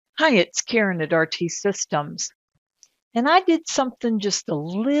Hi, it's Karen at RT Systems. And I did something just a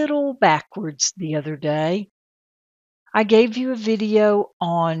little backwards the other day. I gave you a video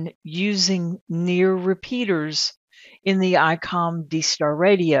on using near repeaters in the Icom DStar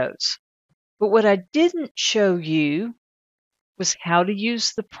radios. But what I didn't show you was how to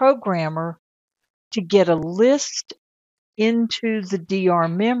use the programmer to get a list into the DR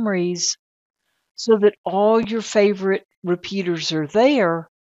memories so that all your favorite repeaters are there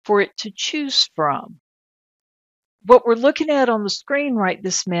for it to choose from. What we're looking at on the screen right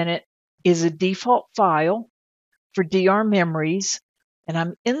this minute is a default file for DR memories, and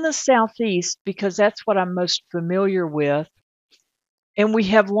I'm in the Southeast because that's what I'm most familiar with. And we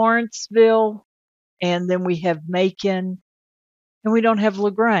have Lawrenceville, and then we have Macon, and we don't have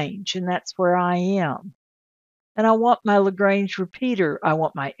LaGrange, and that's where I am. And I want my LaGrange repeater. I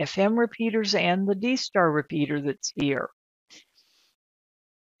want my FM repeaters and the DStar repeater that's here.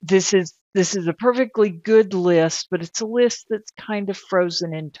 This is a perfectly good list, but it's a list that's kind of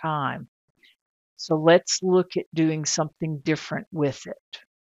frozen in time. So let's look at doing something different with it.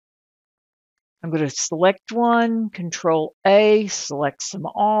 I'm going to select one, Control A, select them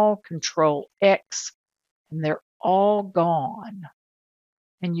all, Control X, and they're all gone.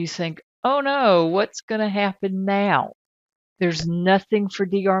 And you think, oh no, what's going to happen now? There's nothing for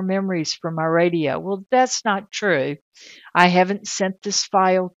DR memories for my radio. Well, that's not true. I haven't sent this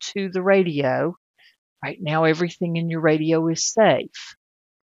file to the radio. Right now, everything in your radio is safe.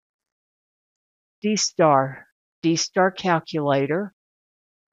 DStar calculator.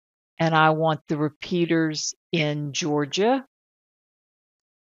 And I want the repeaters in Georgia.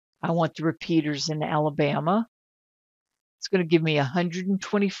 I want the repeaters in Alabama. It's going to give me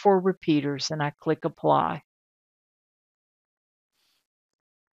 124 repeaters, and I click Apply.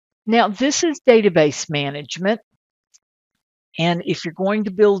 Now, this is database management, and if you're going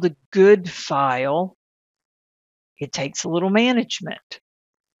to build a good file, it takes a little management.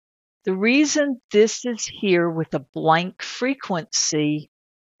 The reason this is here with a blank frequency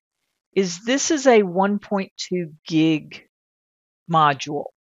is this is a 1.2 gig module.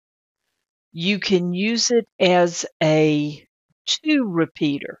 You can use it as a 2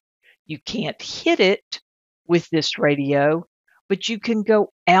 repeater. You can't hit it with this radio, but you can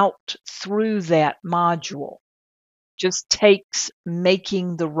go out through that module. Just takes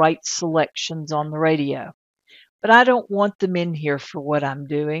making the right selections on the radio. But I don't want them in here for what I'm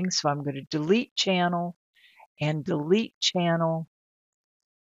doing, so I'm going to delete channel and delete channel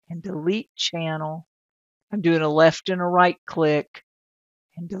and delete channel. I'm doing a left and a right click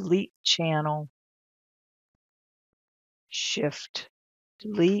and delete channel. Shift,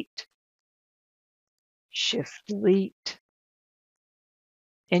 delete, Shift, delete.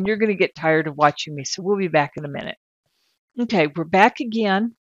 And you're going to get tired of watching me, so we'll be back in a minute. Okay, we're back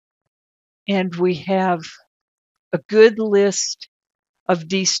again, and we have a good list of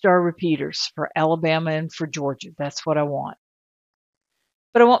DStar repeaters for Alabama and for Georgia. That's what I want.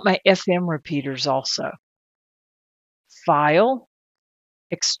 But I want my FM repeaters also. File,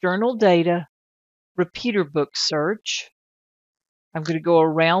 external data, repeater book search. I'm going to go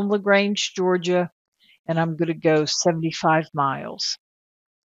around LaGrange, Georgia, and I'm going to go 75 miles.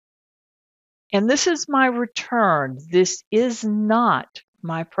 And this is my return. This is not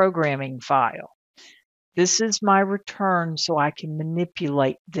my programming file. This is my return so I can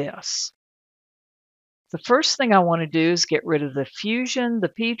manipulate this. The first thing I want to do is get rid of the Fusion, the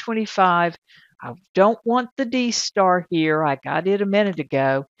P25. I don't want the DStar here. I got it a minute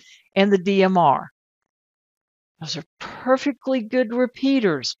ago. And the DMR. Those are perfectly good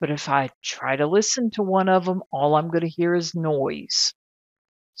repeaters, but if I try to listen to one of them, all I'm going to hear is noise.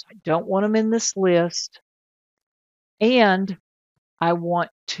 So I don't want them in this list. And I want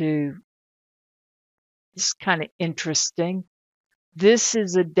to, this is kind of interesting. This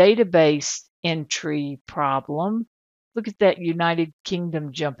is a database entry problem. Look at that United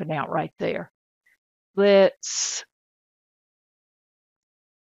Kingdom jumping out right there. We'll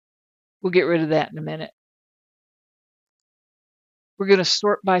get rid of that in a minute. We're going to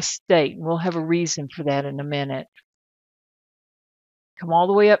sort by state, and we'll have a reason for that in a minute. Come all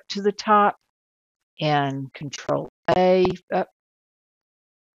the way up to the top and Control A, up,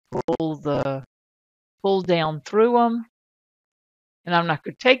 pull down through them. And I'm not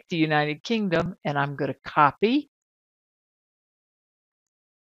going to take the United Kingdom, and I'm going to copy.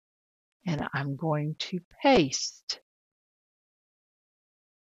 And I'm going to paste.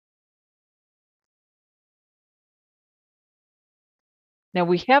 Now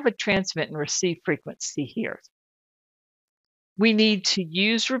we have a transmit and receive frequency here. We need to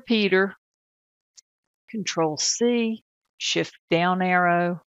use repeater, Control C, Shift down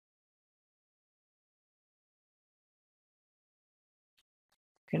arrow,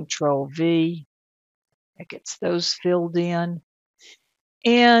 Control V. That gets those filled in.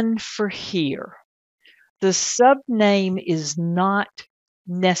 And for here, the subname is not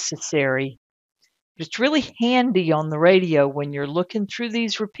necessary. But it's really handy on the radio when you're looking through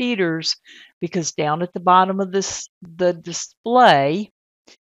these repeaters, because down at the bottom of the display,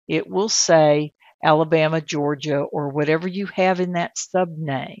 it will say Alabama, Georgia, or whatever you have in that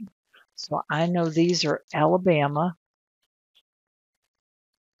subname. So I know these are Alabama.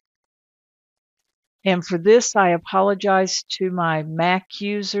 And for this, I apologize to my Mac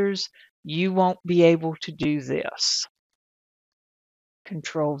users. You won't be able to do this.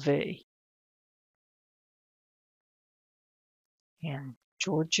 Control V. And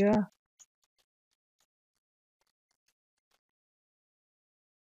Georgia.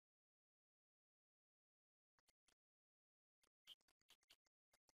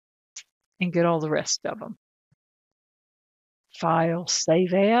 And get all the rest of them. File,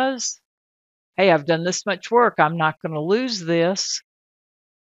 save as. Hey, I've done this much work. I'm not going to lose this.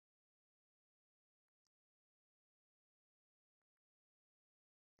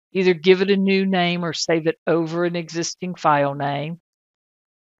 Either give it a new name or save it over an existing file name.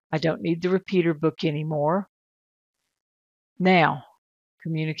 I don't need the repeater book anymore. Now,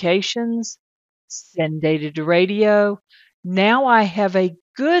 communications, send data to radio. Now I have a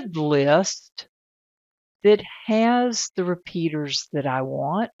good list that has the repeaters that I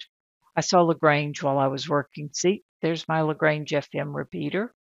want. I saw LaGrange while I was working. See, there's my LaGrange FM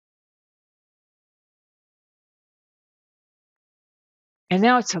repeater. And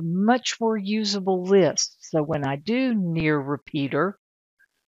now it's a much more usable list. So when I do near repeater,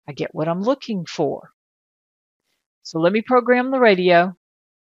 I get what I'm looking for. So let me program the radio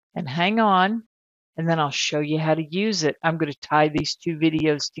and hang on, and then I'll show you how to use it. I'm going to tie these two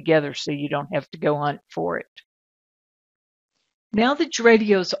videos together so you don't have to go hunt for it. Now that your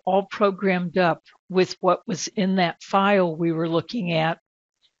radio is all programmed up with what was in that file we were looking at,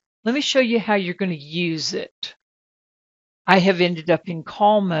 let me show you how you're going to use it. I have ended up in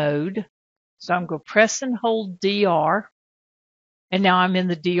call mode, so I'm going to press and hold DR, and now I'm in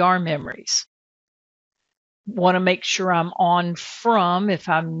the DR memories. Want to make sure I'm on from. If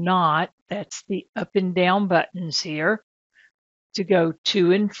I'm not, that's the up and down buttons here. To go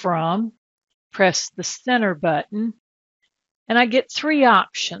to and from, press the center button, and I get three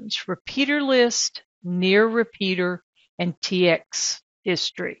options: repeater list, near repeater, and TX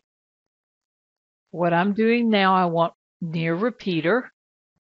history. What I'm doing now, I want near repeater,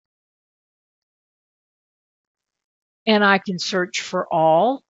 and I can search for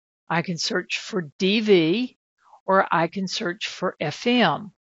all, I can search for DV, or I can search for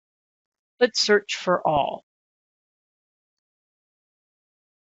FM. Let's search for all.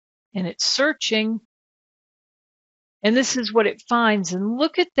 And it's searching, and this is what it finds. And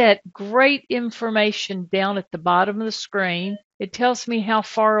look at that great information down at the bottom of the screen. It tells me how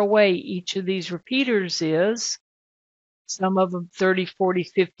far away each of these repeaters is. Some of them 30, 40,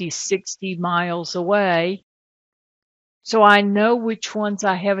 50, 60 miles away. So I know which ones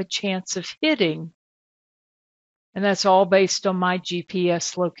I have a chance of hitting. And that's all based on my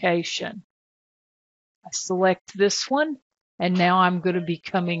GPS location. I select this one, and now I'm going to be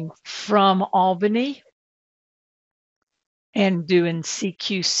coming from Albany and doing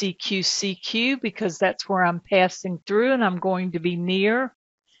CQ, CQ, CQ, because that's where I'm passing through and I'm going to be near,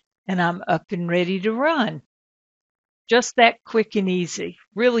 and I'm up and ready to run. Just that quick and easy.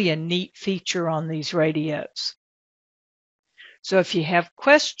 Really a neat feature on these radios. So if you have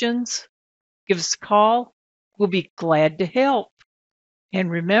questions, give us a call. We'll be glad to help.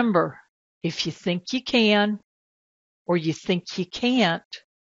 And remember, if you think you can or you think you can't,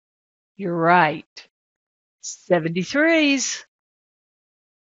 you're right. 73s.